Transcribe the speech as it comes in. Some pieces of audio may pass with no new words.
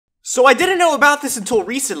So I didn't know about this until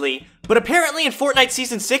recently, but apparently in Fortnite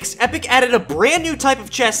Season 6, Epic added a brand new type of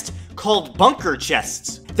chest called bunker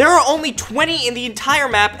chests. There are only 20 in the entire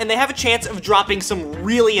map, and they have a chance of dropping some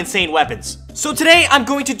really insane weapons. So today, I'm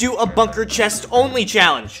going to do a bunker chest only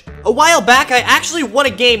challenge. A while back, I actually won a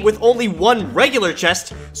game with only one regular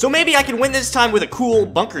chest, so maybe I can win this time with a cool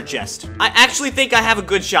bunker chest. I actually think I have a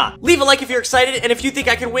good shot. Leave a like if you're excited, and if you think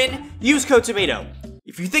I can win, use code TOMATO.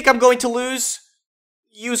 If you think I'm going to lose,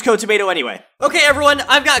 use code TOMATO anyway. Okay, everyone,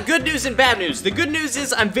 I've got good news and bad news. The good news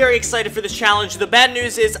is I'm very excited for this challenge. The bad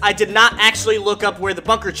news is I did not actually look up where the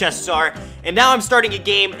bunker chests are, and now I'm starting a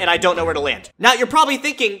game and I don't know where to land. Now, you're probably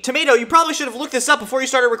thinking, Tomato, you probably should have looked this up before you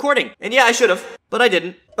started recording. And yeah, I should have, but I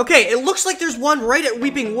didn't. Okay, it looks like there's one right at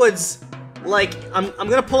Weeping Woods. Like, I'm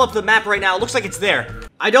gonna pull up the map right now. It looks like it's there.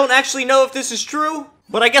 I don't actually know if this is true,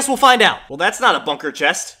 but I guess we'll find out. Well, that's not a bunker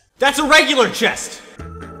chest. That's a regular chest.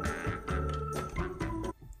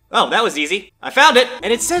 Oh, that was easy. I found it,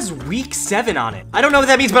 and it says week 7 on it. I don't know what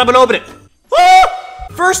that means, but I'm gonna open it. Ah!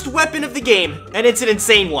 First weapon of the game, and it's an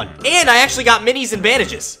insane one. And I actually got minis and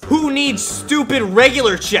bandages. Who needs stupid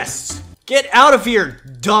regular chests? Get out of here,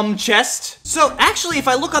 dumb chest. So actually, if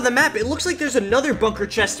I look on the map, it looks like there's another bunker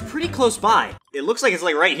chest pretty close by. It looks like it's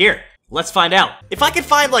like right here. Let's find out. If I could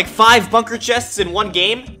find like 5 bunker chests in one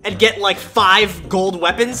game and get like 5 gold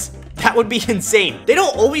weapons, that would be insane. They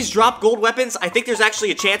don't always drop gold weapons. I think there's actually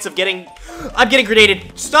a chance of getting... I'm getting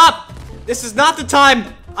grenaded. Stop! This is not the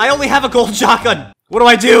time. I only have a gold shotgun. What do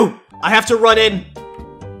I do? I have to run in.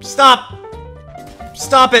 Stop.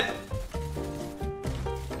 Stop it.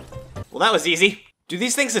 Well, that was easy. Do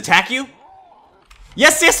these things attack you?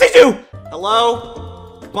 Yes, yes, they do!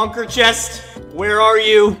 Hello? Bunker chest? Where are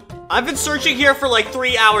you? I've been searching here for like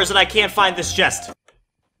 3 hours and I can't find this chest.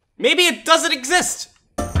 Maybe it doesn't exist.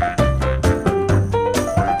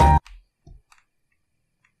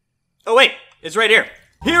 Oh wait, it's right here.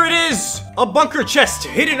 Here it is! A bunker chest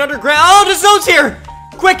hidden underground. Oh, the zone's here!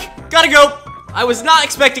 Quick, gotta go. I was not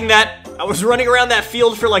expecting that. I was running around that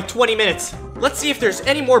field for like 20 minutes. Let's see if there's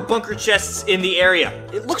any more bunker chests in the area.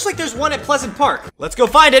 It looks like there's one at Pleasant Park. Let's go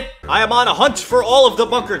find it. I am on a hunt for all of the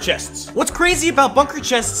bunker chests. What's crazy about bunker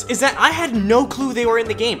chests is that I had no clue they were in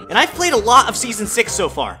the game. And I've played a lot of Season 6 so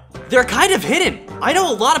far. They're kind of hidden. I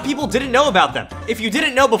know a lot of people didn't know about them. If you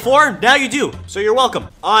didn't know before, now you do. So you're welcome.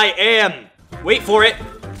 I am, wait for it,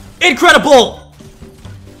 incredible!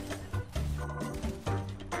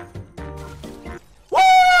 Woo!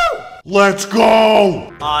 Let's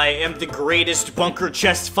go! I am the greatest bunker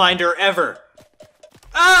chest finder ever.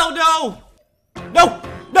 Oh, no! No!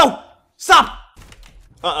 No! Stop!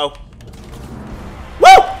 Uh-oh. Woo!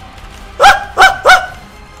 Ah, ah, ah!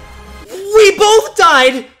 We both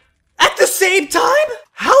died at the same time?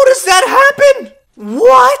 How does that happen?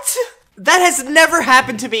 What? That has never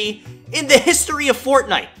happened to me in the history of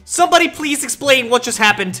Fortnite. Somebody please explain what just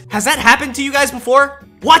happened. Has that happened to you guys before?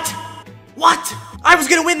 What? What? I was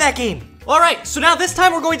gonna win that game. Alright, so now this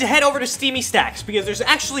time we're going to head over to Steamy Stacks because there's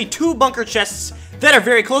actually 2 bunker chests that are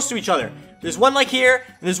very close to each other. There's one like here,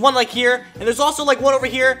 and there's one like here, and there's also like one over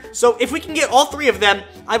here. So if we can get all 3 of them,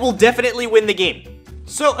 I will definitely win the game.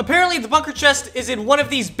 So apparently the bunker chest is in one of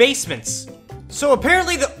these basements. So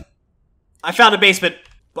apparently I found a basement,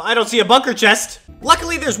 but I don't see a bunker chest.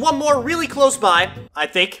 Luckily there's one more really close by, I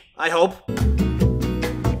think, I hope.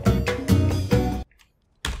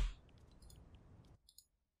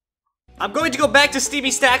 I'm going to go back to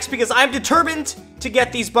Steamy Stacks because I'm determined to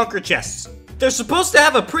get these bunker chests. They're supposed to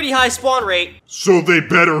have a pretty high spawn rate. So they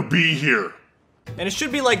better be here. And it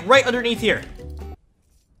should be like right underneath here.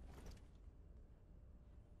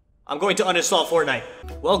 I'm going to uninstall Fortnite.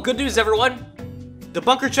 Well, good news everyone. The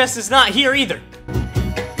bunker chest is not here either.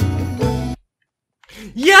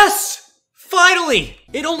 Yes! Finally!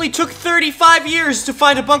 It only took 35 years to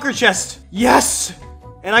find a bunker chest. Yes!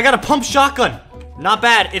 And I got a pump shotgun. Not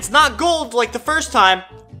bad. It's not gold like the first time,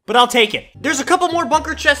 but I'll take it. There's a couple more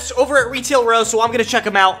bunker chests over at Retail Row, so I'm gonna check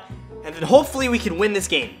them out. And then hopefully we can win this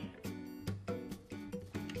game.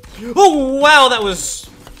 Oh, wow, that was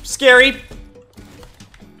scary.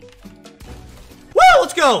 Woo,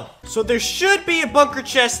 let's go. So there should be a bunker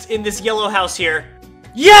chest in this yellow house here.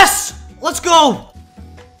 Yes! Let's go!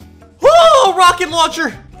 Oh, rocket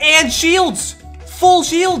launcher and shields. Full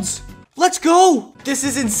shields. Let's go. This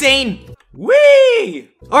is insane. Whee!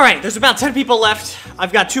 Alright, there's about 10 people left.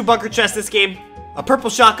 I've got 2 bunker chests this game, a purple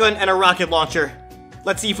shotgun, and a rocket launcher.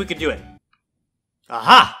 Let's see if we can do it.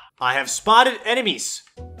 Aha! I have spotted enemies.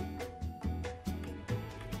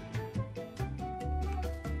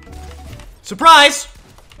 Surprise!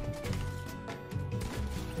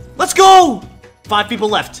 Let's go! 5 people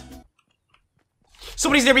left.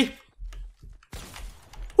 Somebody's near me.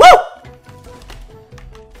 Woo!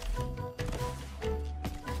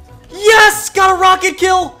 Yes! Got a rocket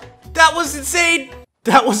kill! That was insane!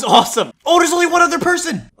 That was awesome! Oh, there's only one other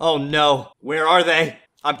person! Oh no. Where are they?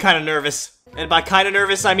 I'm kind of nervous. And by kind of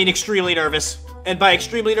nervous, I mean extremely nervous. And by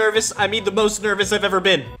extremely nervous, I mean the most nervous I've ever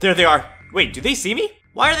been. There they are. Wait, do they see me?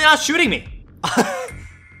 Why are they not shooting me?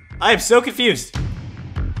 I am so confused.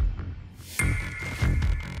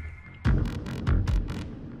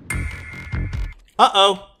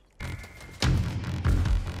 Uh-oh.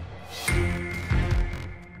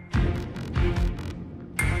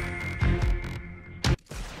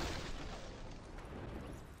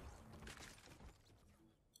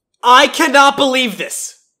 I cannot believe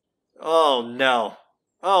this! Oh no.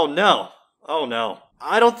 Oh no. Oh no.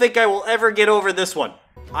 I don't think I will ever get over this one.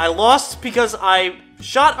 I lost because I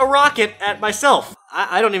shot a rocket at myself.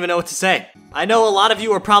 I don't even know what to say. I know a lot of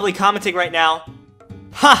you are probably commenting right now.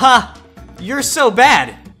 Haha, you're so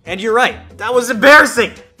bad. And you're right. That was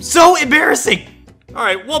embarrassing. So embarrassing. All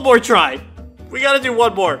right, one more try. We gotta do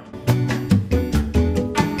one more.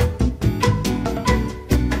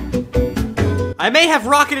 I may have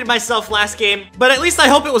rocketed myself last game, but at least I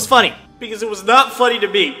hope it was funny, because it was not funny to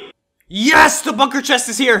me. Yes, the bunker chest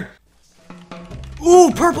is here. Ooh,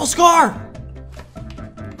 purple scar.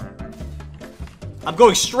 I'm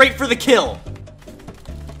going straight for the kill.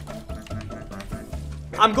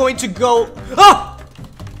 I'm going to go... Ah!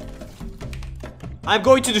 I'm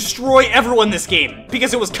going to destroy everyone this game,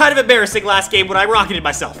 because it was kind of embarrassing last game when I rocketed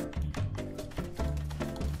myself.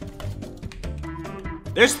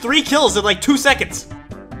 There's 3 kills in like 2 seconds.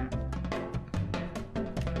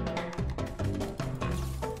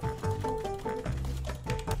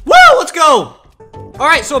 Woo! Let's go!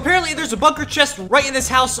 Alright, so apparently there's a bunker chest right in this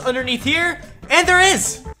house underneath here. And there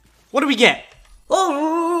is! What do we get?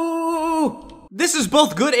 Oh! This is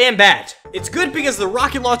both good and bad. It's good because the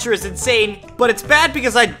rocket launcher is insane, but it's bad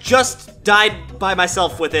because I just died by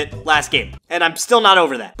myself with it last game. And I'm still not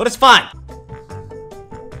over that, but it's fine.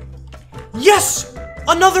 Yes!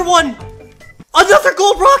 Another one! Another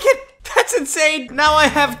gold rocket! That's insane! Now I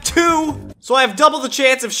have 2! So I have double the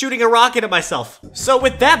chance of shooting a rocket at myself. So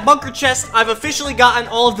with that bunker chest, I've officially gotten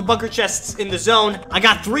all of the bunker chests in the zone. I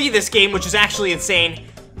got 3 this game, which is actually insane.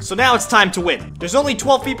 So now it's time to win. There's only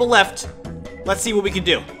 12 people left. Let's see what we can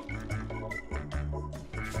do.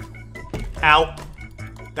 Ow.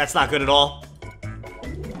 That's not good at all.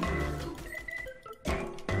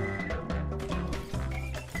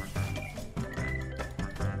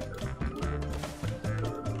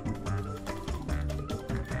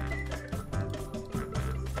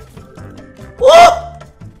 Whoa!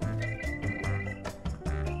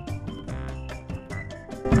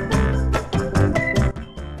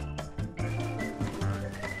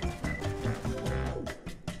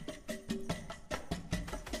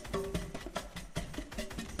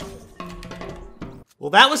 Well,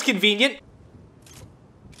 that was convenient.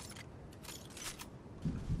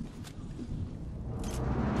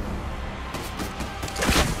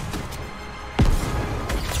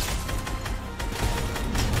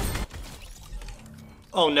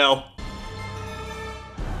 Oh no.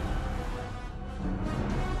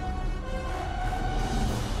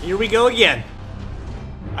 Here we go again.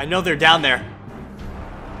 I know they're down there.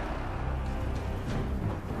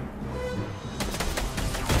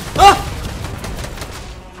 Ah!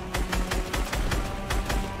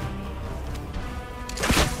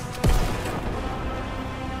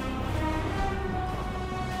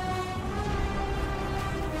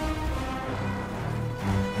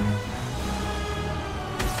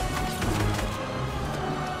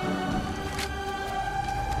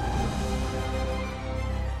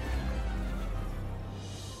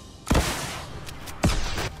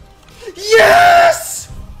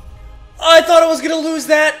 Yes! I thought I was gonna lose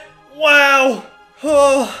that. Wow.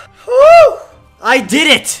 Oh. I did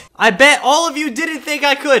it. I bet all of you didn't think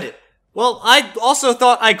I could. Well, I also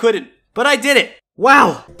thought I couldn't, but I did it.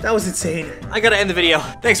 Wow, that was insane. I gotta end the video.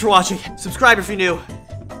 Thanks for watching. Subscribe if you're new.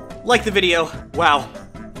 Like the video. Wow,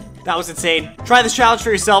 that was insane. Try this challenge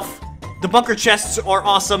for yourself. The bunker chests are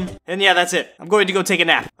awesome. And yeah, that's it. I'm going to go take a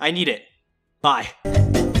nap. I need it. Bye.